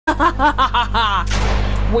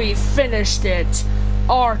We finished it.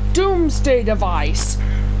 Our doomsday device.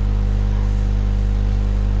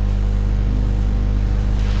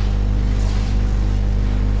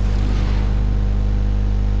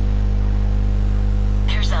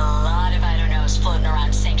 There's a lot of I don't knows floating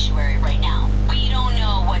around Sanctuary right now.